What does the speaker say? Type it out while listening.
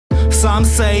Some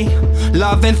say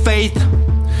love and faith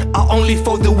are only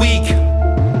for the weak.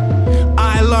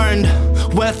 I learned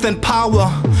wealth and power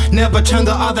never turn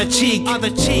the other cheek.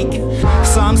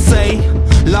 Some say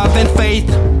love and faith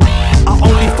are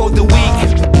only for the weak.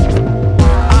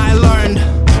 I learned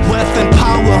wealth and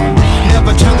power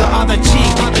never turn the other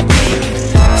cheek.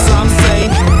 Some say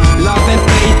love and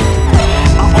faith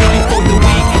are only for the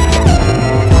weak.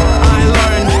 I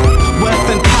learned wealth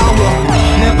and power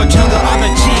never turn the other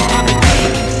cheek.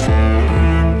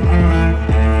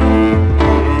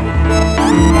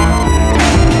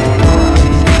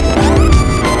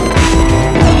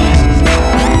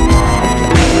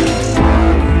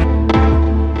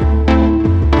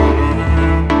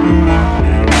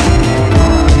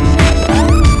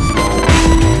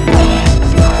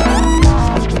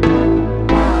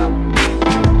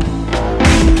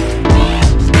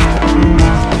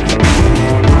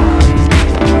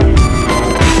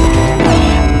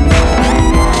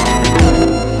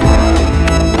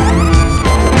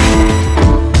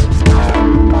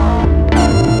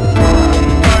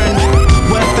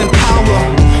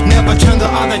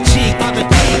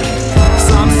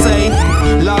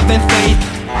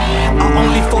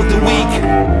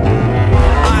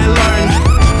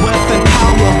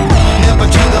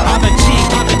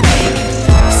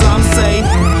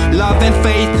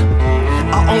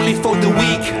 For the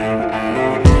weak,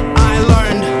 I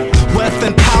learned wealth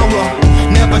and power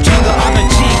never turn the other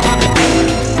cheek.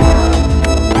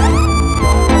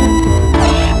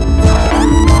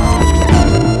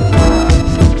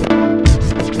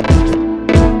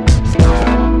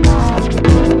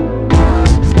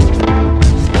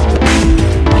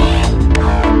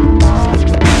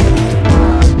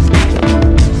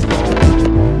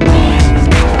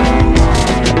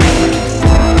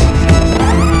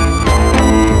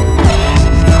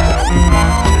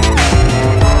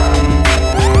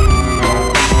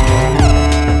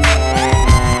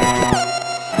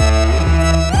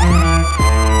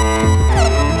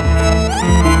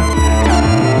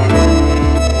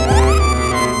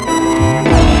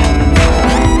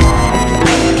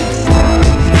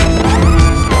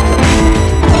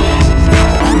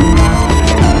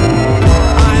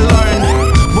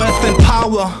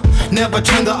 Never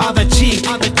turn the other cheek.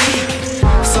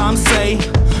 Some say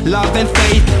love and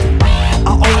faith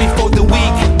are only for the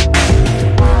weak.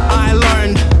 I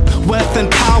learned wealth and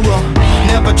power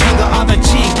never turn the other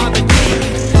cheek.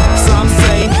 Some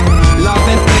say love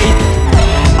and faith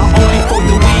are only for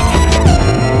the weak.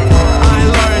 I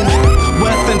learned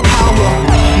wealth and power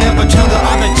never turn the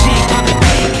other cheek.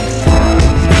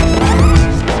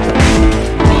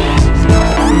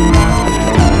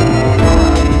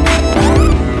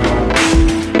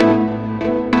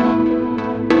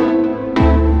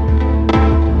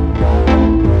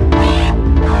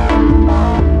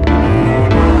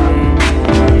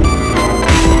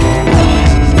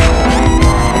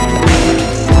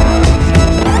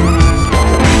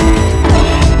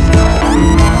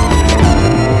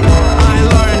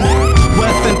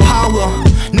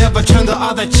 Never turn the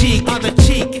other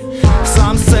cheek.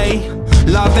 Some say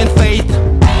love and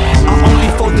faith